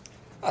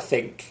 I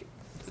think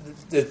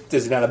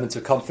there's an element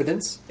of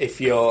confidence.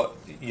 If you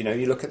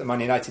look at the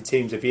Man United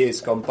teams of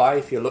years gone by,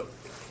 if you're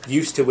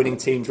used to winning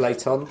games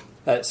late on,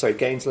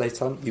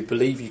 you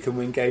believe you can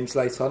win games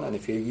late on, and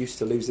if you're used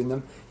to losing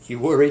them, you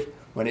worry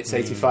when it's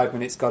 85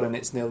 minutes gone and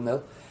it's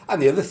 0-0.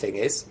 And the other thing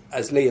is,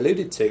 as Lee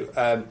alluded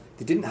to,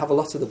 they didn't have a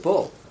lot of the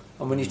ball.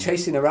 And when you're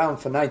chasing around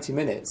for 90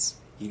 minutes,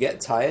 you get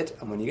tired,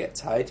 and when you get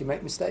tired, you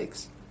make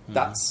mistakes.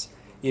 That's,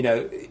 You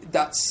know,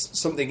 that's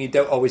something you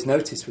don't always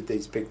notice with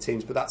these big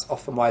teams, but that's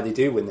often why they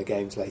do win the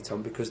games late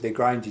on, because they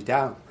grind you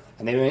down.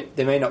 And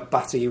they may not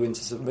batter you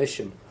into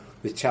submission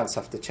with chance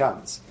after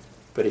chance,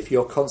 but if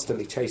you're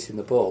constantly chasing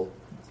the ball,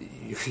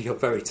 you're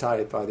very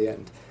tired by the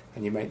end,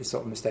 and you make the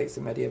sort of mistakes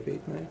that Media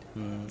made.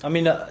 I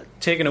mean,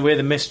 taking away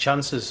the missed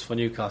chances for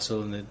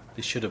Newcastle, and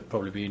they should have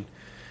probably been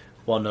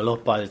 1-0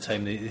 up by the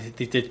time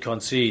they did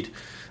concede.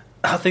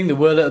 I think they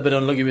were a little bit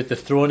unlucky with the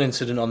thrown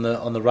incident on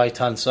the right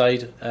hand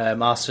side.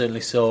 I certainly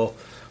saw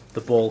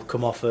the ball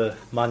come off a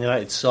Man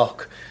United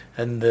sock,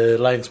 and the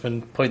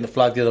linesman pointing the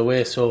flag the other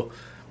way. So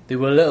they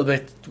were a little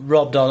bit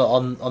robbed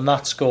on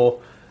that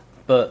score.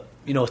 But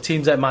you know,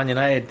 teams like Man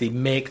United, they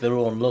make their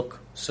own luck.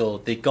 So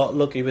they got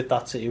lucky with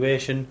that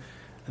situation,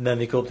 and then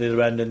they go up to the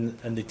other end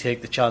and they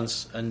take the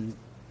chance. And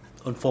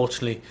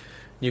unfortunately,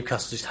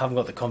 Newcastle just haven't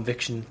got the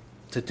conviction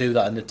to do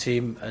that in the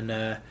team,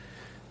 and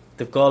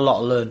they've got a lot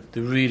to learn.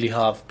 They really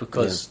have,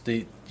 because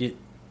the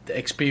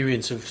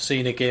experience of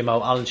seeing a game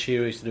out, Alan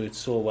Shearer used to do it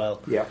so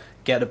well. Yeah.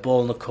 Get the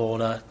ball in the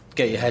corner,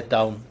 get your head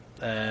down,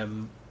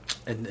 and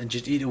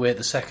just eat away at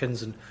the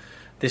seconds. And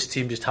this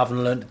team just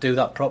haven't learned to do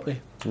that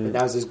properly.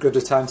 Now's as good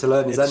a time to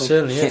learn as any. It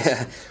certainly is.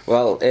 Yeah.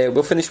 Well,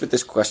 we'll finish with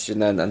this question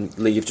then. And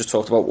Lee, you've just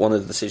talked about one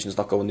of the decisions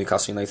not going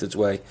Newcastle United's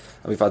way,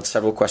 and we've had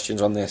several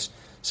questions on this,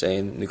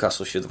 saying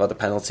Newcastle should have had a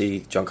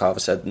penalty. John Carver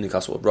said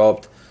Newcastle were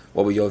robbed.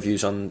 What were your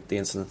views on the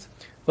incident?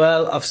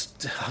 Well, I've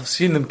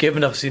seen them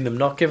given, I've seen them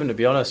not given, to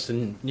be honest,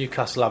 and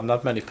Newcastle haven't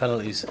had many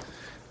penalties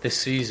this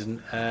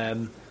season.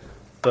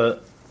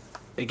 But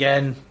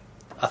again,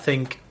 I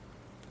think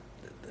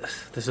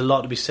there's a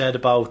lot to be said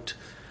about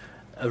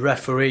a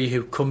referee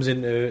who comes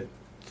into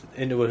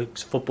a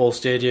football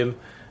stadium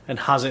and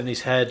has it in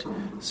his head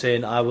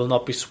saying, I will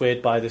not be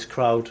swayed by this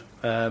crowd.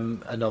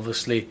 And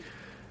obviously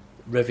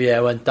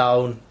Riviere went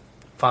down,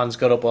 fans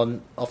got up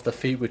off their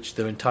feet, which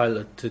they're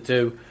entitled to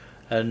do.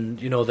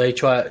 And you know, they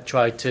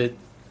tried to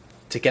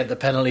get the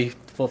penalty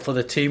for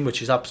the team,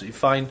 which is absolutely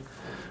fine.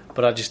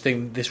 But I just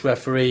think this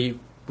referee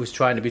was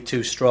trying to be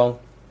too strong,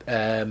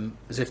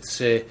 as if to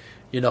say,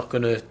 you're not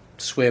going to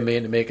sway me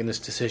into making this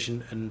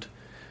decision. And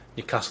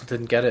Newcastle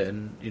didn't get it.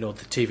 And you know,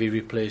 the TV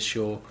replays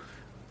show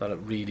that it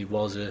really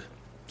was a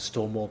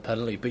Stonewall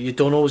penalty. But you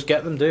don't always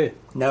get them, do you?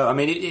 No, I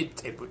mean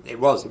it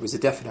was a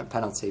definite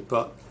penalty.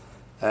 But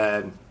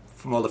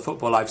from all the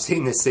football I've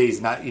seen this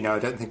season, I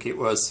don't think it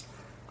was.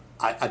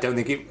 I don't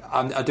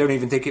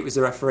even think it was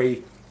the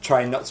referee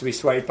trying not to be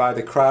swayed by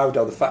the crowd,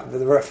 or the fact that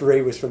the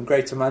referee was from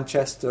Greater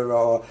Manchester,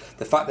 or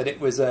the fact that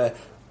it was a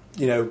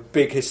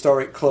big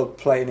historic club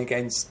playing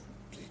against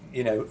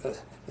a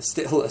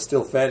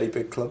still fairly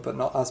big club, but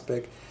not as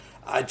big.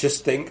 I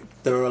just think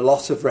there are a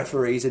lot of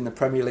referees in the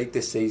Premier League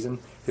this season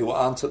who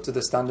aren't up to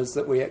the standards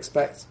that we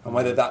expect, and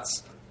whether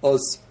that's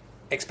us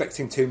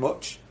expecting too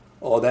much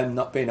or them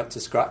not being up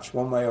to scratch,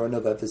 one way or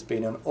another, there's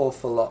been an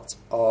awful lot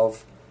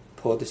of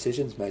poor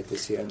decisions made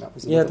this year, and that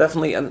was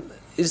definitely. And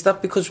is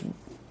that because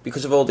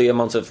of all the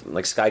amount of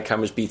like Sky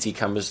cameras, BT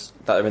cameras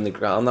that are in the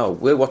ground now?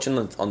 We're watching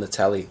on the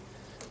telly,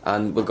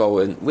 and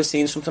we're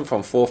seeing something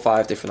from 4 or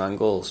 5 different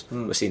angles.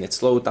 We're seeing it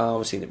slowed down,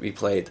 we're seeing it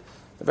replayed.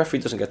 The referee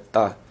doesn't get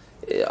that.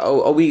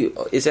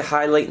 Is it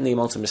highlighting the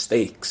amount of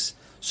mistakes?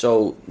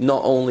 So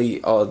not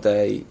only are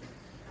they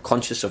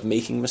conscious of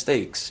making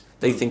mistakes,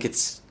 they think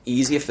it's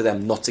easier for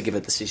them not to give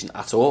a decision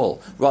at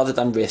all, rather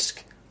than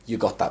risk you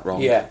got that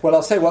wrong. Yeah, well,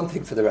 I'll say one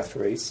thing for the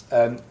referees.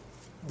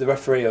 The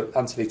referee,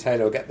 Anthony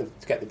Taylor, will get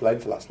the blame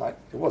for last night.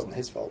 It wasn't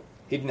his fault.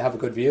 He didn't have a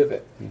good view of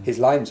it. His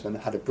linesman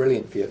had a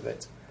brilliant view of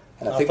it.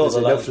 And I think there's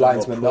enough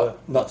linesmen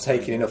not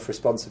taking enough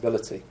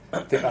responsibility. I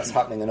think that's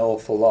happening an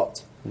awful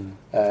lot.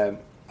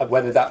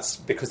 Whether that's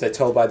because they're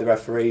told by the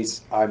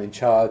referees, I'm in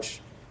charge,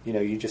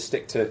 you just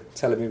stick to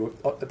telling me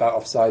about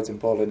offsides and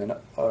ball in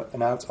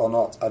and out or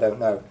not, I don't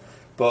know.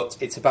 But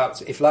it's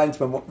about, if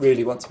linesmen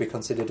really want to be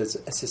considered as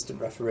assistant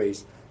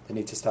referees, they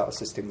need to start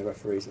assisting the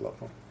referees a lot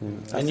more.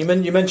 And you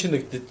mentioned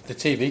the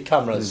TV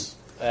cameras.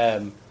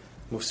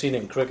 We've seen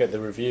it in cricket, the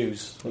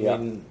reviews. I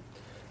mean,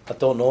 I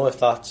don't know if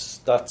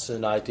that's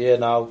an idea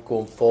now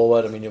going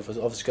forward. I mean, you've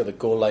obviously got the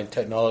goal line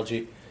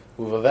technology.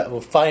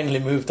 We've finally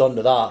moved on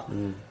to that.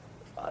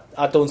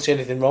 I don't see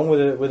anything wrong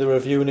with a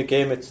review in a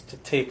game. It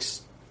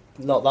takes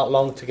not that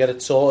long to get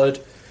it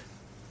sorted.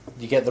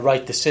 You get the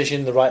right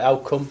decision, the right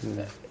outcome.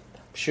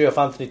 I'm sure if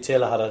Anthony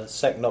Taylor had a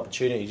second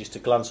opportunity just to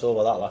glance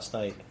over that last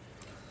night,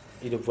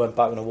 he'd have went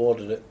back and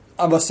awarded it.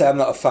 I must say I'm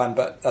not a fan,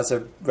 but as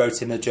I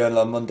wrote in the Journal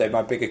on Monday,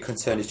 my bigger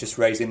concern is just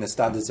raising the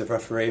standards of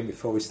refereeing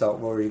before we start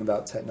worrying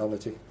about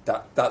technology.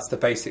 That's the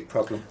basic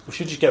problem. We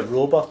should just get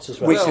robots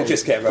as well. We should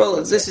just get robots.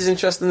 Well, this is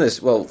interesting,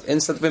 this. Well,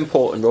 instead of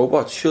importing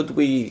robots, should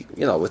we,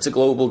 it's a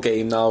global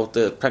game now,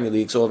 the Premier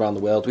League's all around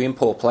the world, we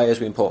import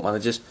players, we import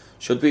managers.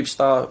 Should we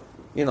start,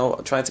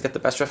 trying to get the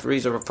best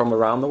referees from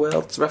around the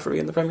world to referee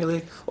in the Premier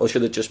League? Or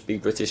should it just be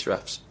British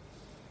refs?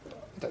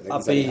 I don't think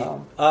there's any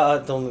harm. I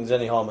don't think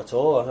there's any harm at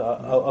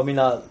all. I mean,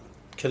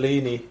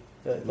 Kalina,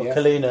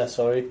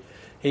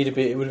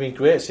 it would have been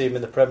great to see him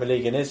in the Premier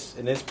League in his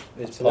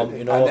pomp,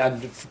 you know,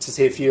 and to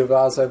see a few of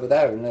ours over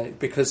there, and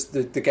because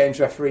the game's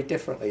refereed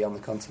differently on the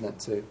continent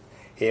to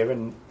here,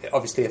 and it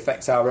obviously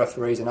affects our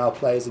referees and our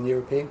players in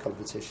European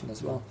competition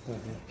as well,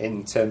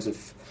 in terms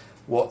of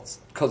what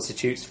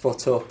constitutes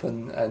foot up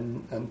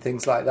and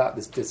things like that.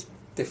 There's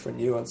different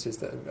nuances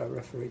that are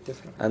refereed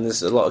differently. And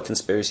there's a lot of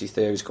conspiracy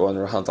theories going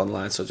around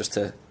online, so just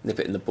to nip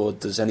it in the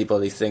bud, does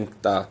anybody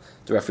think that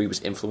the referee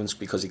was influenced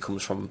because he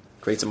comes from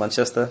Greater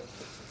Manchester?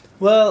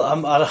 Well,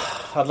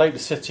 I'd like to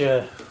sit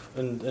here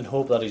and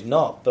hope that he's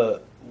not,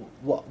 but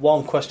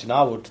one question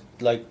I would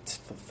like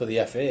for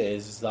the FA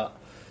is that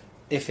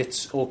if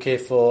it's okay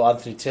for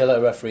Anthony Taylor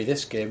to referee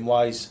this game,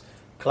 why is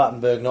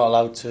Clattenburg not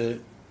allowed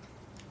to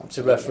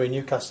referee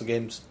Newcastle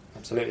games?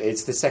 Absolutely.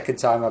 It's the second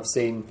time I've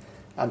seen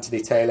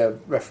Anthony Taylor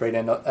refereeing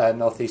a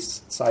North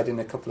East side in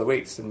a couple of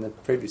weeks, and the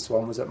previous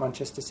one was at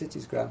Manchester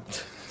City's ground.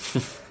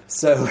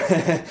 So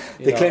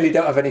they clearly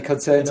don't have any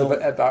concerns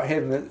about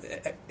him.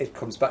 It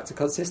comes back to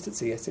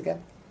consistency yet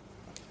again.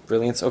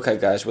 Brilliant. Okay,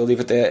 guys, we'll leave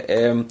it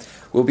there.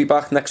 We'll be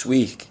back next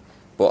week,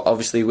 but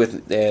obviously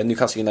with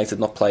Newcastle United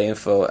not playing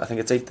for, I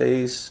think it's 8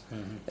 days.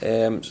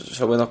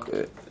 So we're not.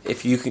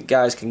 If you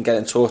guys can get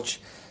in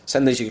touch,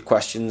 send us your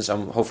questions,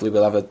 and hopefully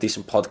we'll have a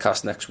decent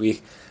podcast next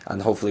week,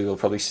 and hopefully we'll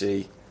probably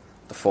see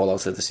the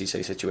fallout of the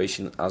Cisse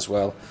situation as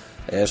well.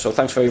 So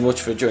thanks very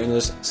much for joining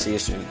us. See you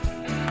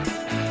soon.